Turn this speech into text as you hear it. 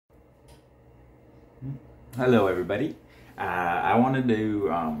Hello everybody. I wanted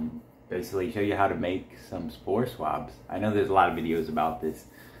to basically show you how to make some spore swabs. I know there's a lot of videos about this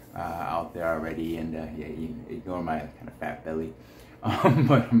out there already, and yeah, you ignore my kind of fat belly,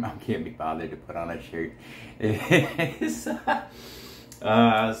 but I can't be bothered to put on a shirt.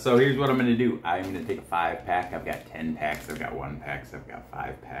 So here's what I'm going to do. I'm going to take a 5-pack. I've got 10 packs. I've got 1 pack. So I've got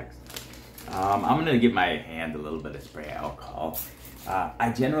 5 packs. I'm going to give my hand a little bit of spray alcohol.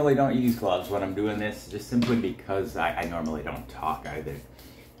 I generally don't use gloves when I'm doing this, just simply because I normally don't talk either.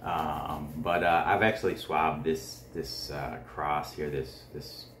 But I've actually swabbed this cross here,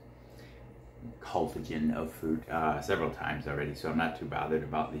 this cultigen of fruit several times already, so I'm not too bothered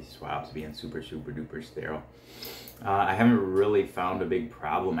about these swabs being super duper sterile. I haven't really found a big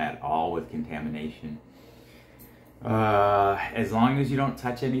problem at all with contamination. As long as you don't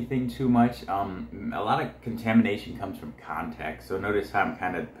touch anything too much. A lot of contamination comes from contact. So notice how I'm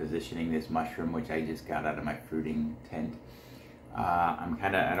kind of positioning this mushroom, which I just got out of my fruiting tent.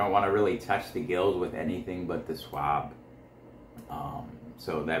 I don't want to really touch the gills with anything but the swab.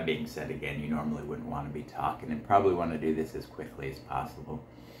 So that being said, again, you normally wouldn't want to be talking and probably want to do this as quickly as possible.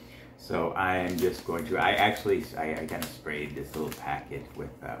 So I'm just going to, I kind of sprayed this little packet with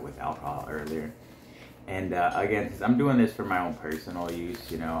alcohol earlier. And again, since I'm doing this for my own personal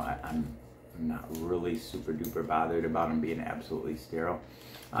use, you know, I'm not really super duper bothered about them being absolutely sterile.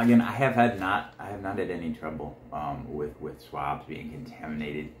 Again, I have not had any trouble with swabs being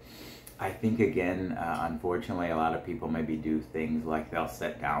contaminated. I think, again, unfortunately, a lot of people maybe do things like they'll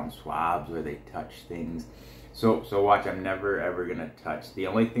set down swabs or they touch things. So watch, I'm never ever gonna touch. The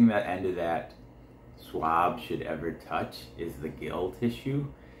only thing that end of that swab should ever touch is the gill tissue.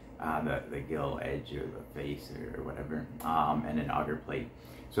 The gill edge or the face or whatever, and an agar plate.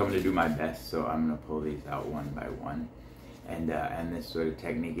 So I'm going to do my best. So I'm going to pull these out one by one, and this sort of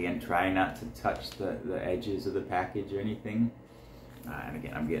technique again. Try not to touch the edges of the package or anything. And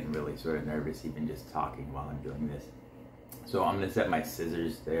again, I'm getting really sort of nervous even just talking while I'm doing this. So I'm going to set my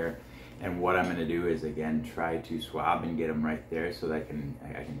scissors there, and what I'm going to do is again try to swab and get them right there so that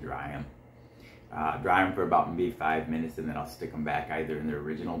I can dry them. Dry them for about maybe 5 minutes, and then I'll stick them back either in the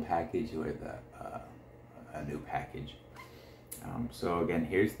original package or a new package. So again,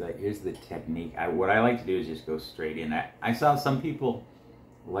 here's the technique. What I like to do is just go straight in. I saw some people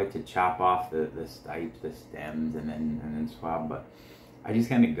like to chop off the stipes, the stems, and then swab, but I just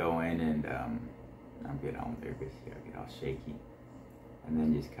kind of go in and I'm getting on there because I get all shaky, and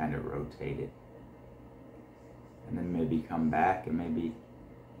then just kind of rotate it, and then maybe come back and maybe.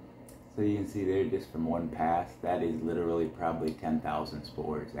 So you can see there, just from one pass, that is literally probably 10,000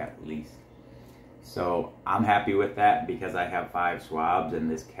 spores at least. So I'm happy with that because I have 5 swabs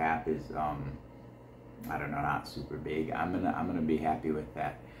and this cap is, I don't know, not super big. I'm gonna be happy with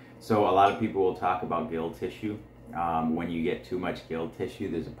that. So a lot of people will talk about gill tissue. When you get too much gill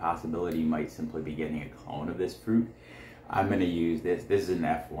tissue, there's a possibility you might simply be getting a clone of this fruit. I'm gonna use this. This is an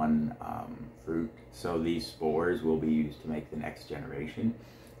F1 fruit, so these spores will be used to make the next generation.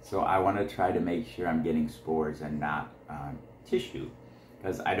 So I want to try to make sure I'm getting spores and not tissue,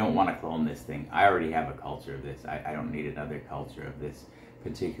 because I don't want to clone this thing. I already have a culture of this. I don't need another culture of this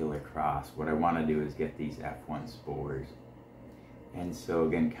particular cross. What I want to do is get these F1 spores. And so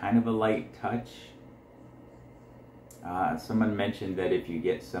again, kind of a light touch. Someone mentioned that if you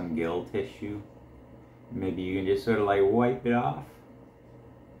get some gill tissue, maybe you can just sort of like wipe it off.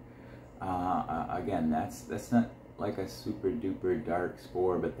 Again, that's not like a super duper dark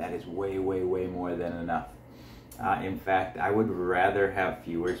spore, but that is way more than enough. In fact, I would rather have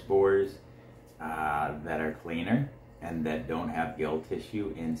fewer spores that are cleaner and that don't have gill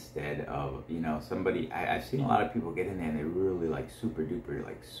tissue instead of, you know, somebody, I've seen a lot of people get in there and they really like super duper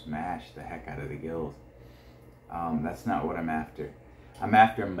like smash the heck out of the gills. That's not what I'm after. I'm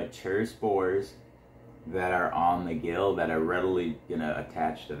after mature spores that are on the gill that are readily gonna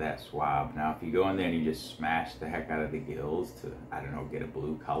attach to that swab. Now if you go in there and you just smash the heck out of the gills to, I don't know, get a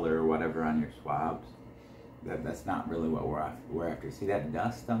blue color or whatever on your swabs, that's not really what we're after. See that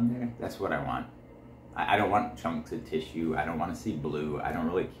dust on there? That's what I want. I don't want chunks of tissue. I don't want to see blue. I don't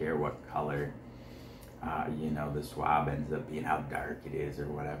really care what color you know, the swab ends up being, how dark it is or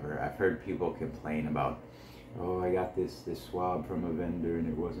whatever. I've heard people complain about, oh, I got this swab from a vendor and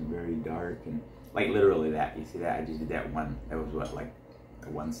it wasn't very dark, and like literally that. You see that? I just did that one. That was what, like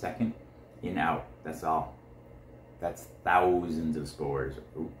 1 second? In, out. That's all. That's thousands of spores.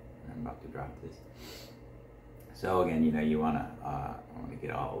 Ooh, I'm about to drop this. So again, you know, you wanna, I wanna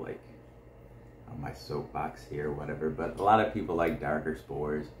get all like on my soapbox here or whatever, but a lot of people like darker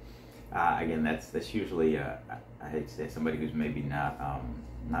spores. Again, that's usually, I hate to say, somebody who's maybe not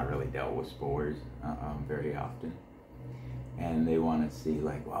not really dealt with spores very often. And they want to see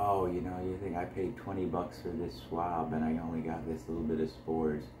like, oh, you know, you think I paid 20 bucks for this swab and I only got this little bit of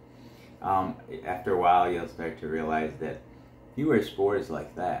spores. After a while, you'll start to realize that fewer spores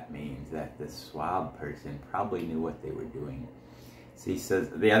like that means that the swab person probably knew what they were doing. See, so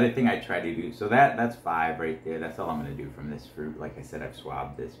the other thing I try to do, so that's 5 right there. That's all I'm going to do from this fruit. Like I said, I've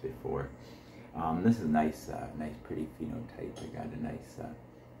swabbed this before. This is nice, nice, pretty phenotype. I got a nice,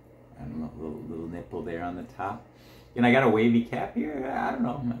 I don't know, little nipple there on the top. And I got a wavy cap here. I don't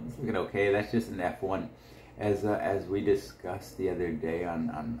know. It's looking okay. That's just an F1. As we discussed the other day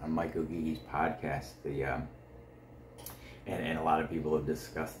on Michael Gee's podcast, and a lot of people have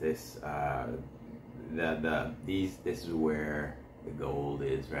discussed this. This is where the gold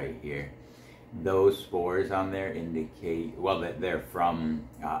is right here. Those spores on there indicate, well, that they're from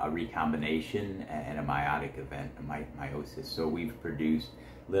a recombination and a meiotic event, a meiosis. So we've produced,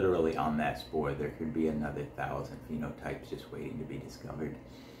 literally on that spore, there could be another 1,000 phenotypes just waiting to be discovered.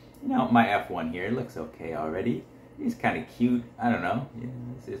 You know, my F1 here looks okay already. He's kind of cute. I don't know. Yeah,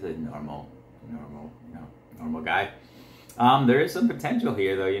 this is a normal guy. There is some potential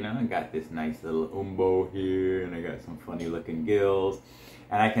here, though. You know, I got this nice little umbo here, and I got some funny looking gills.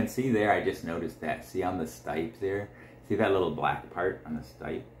 And I can see there, I just noticed that. See on the stipe there? See that little black part on the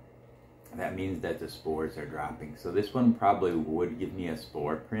stipe? That means that the spores are dropping. So this one probably would give me a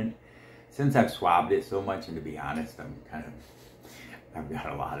spore print. Since I've swabbed it so much, and to be honest, I've got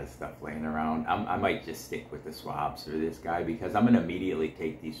a lot of stuff laying around. I might just stick with the swabs for this guy, because I'm going to immediately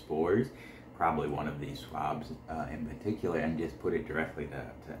take these spores, probably one of these swabs in particular, and just put it directly to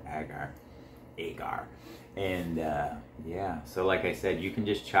agar. And yeah, so like I said, you can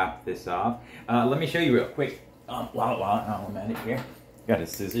just chop this off. Let me show you real quick while I'm at it here. Got a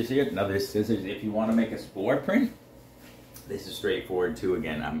scissors here, another scissors if you want to make a spore print. This is straightforward too.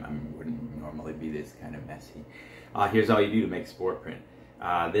 Again, I wouldn't normally be this kind of messy. Here's all you do to make spore print.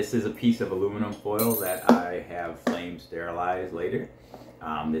 This is a piece of aluminum foil that I have flame sterilized later.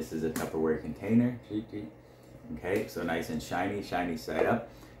 This is a Tupperware container. Okay, so nice and shiny side up.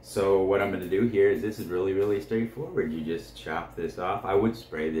 So what I'm going to do here is, this is really, really straightforward. You just chop this off. I would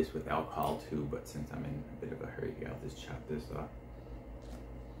spray this with alcohol too, but since I'm in a bit of a hurry here, I'll just chop this off.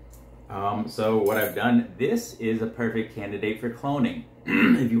 So what I've done, this is a perfect candidate for cloning.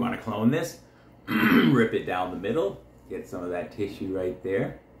 If you want to clone this, rip it down the middle, get some of that tissue right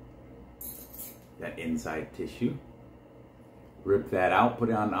there, that inside tissue. Rip that out, put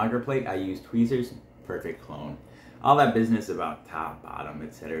it on an agar plate. I use tweezers, perfect clone. All that business about top, bottom,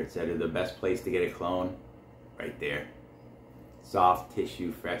 etc., etc. The best place to get a clone, right there. Soft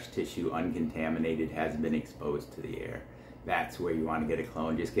tissue, fresh tissue, uncontaminated, hasn't been exposed to the air. That's where you want to get a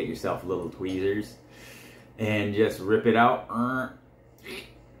clone. Just get yourself little tweezers and just rip it out.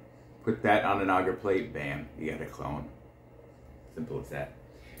 Put that on an agar plate, bam, you got a clone. Simple as that.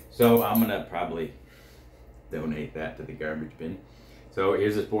 So I'm gonna probably donate that to the garbage bin. So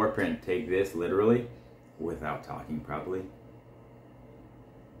here's a spore print. Take this literally, without talking probably.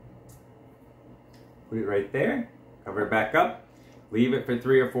 Put it right there, cover it back up, leave it for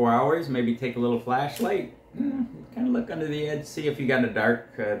 3 or 4 hours, maybe take a little flashlight, kind of look under the edge, see if you got a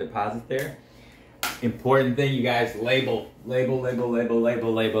dark deposit there. Important thing, you guys, label.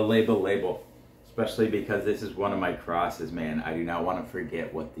 Especially because this is one of my crosses, man. I do not want to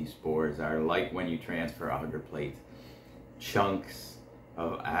forget what these spores are. Like when you transfer agar plates, chunks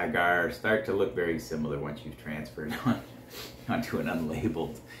of agar start to look very similar once you've transferred onto an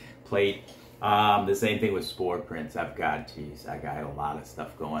unlabeled plate. The same thing with spore prints. I got a lot of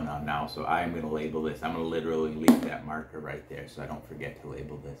stuff going on now, so I'm going to label this. I'm going to literally leave that marker right there so I don't forget to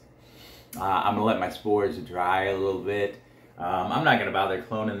label this. I'm going to let my spores dry a little bit. I'm not going to bother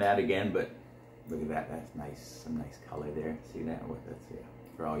cloning that again, but look at that. That's nice. Some nice color there. See that? That's, yeah,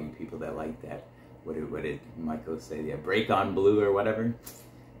 for all you people that like that. What did Michael say? Yeah, break on blue or whatever.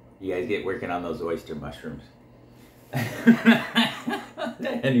 You guys get working on those oyster mushrooms.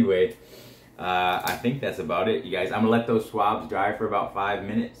 Anyway, I think that's about it, you guys. I'm gonna let those swabs dry for about 5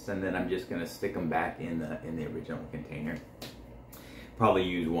 minutes, and then I'm just gonna stick them back in the original container. Probably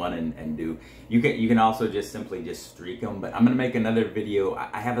use one and do. You can also just simply streak them, but I'm gonna make another video.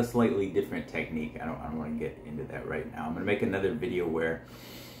 I have a slightly different technique. I don't want to get into that right now. I'm gonna make another video where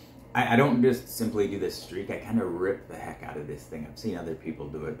I don't just simply do this streak. I kind of rip the heck out of this thing. I've seen other people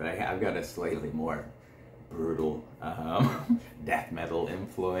do it, but I've got a slightly more brutal death metal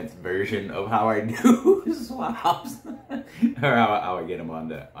influenced version of how I do swabs or how I get them on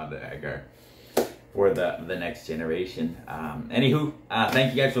the agar. for the next generation. Anywho,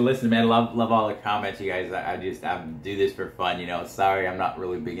 thank you guys for listening, man. Love all the comments, you guys. I do this for fun, you know. Sorry, I'm not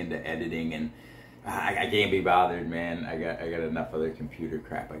really big into editing, and I can't be bothered, man. I got enough other computer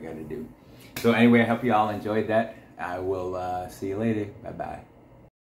crap I got to do. So anyway, I hope you all enjoyed that. I will see you later. Bye bye.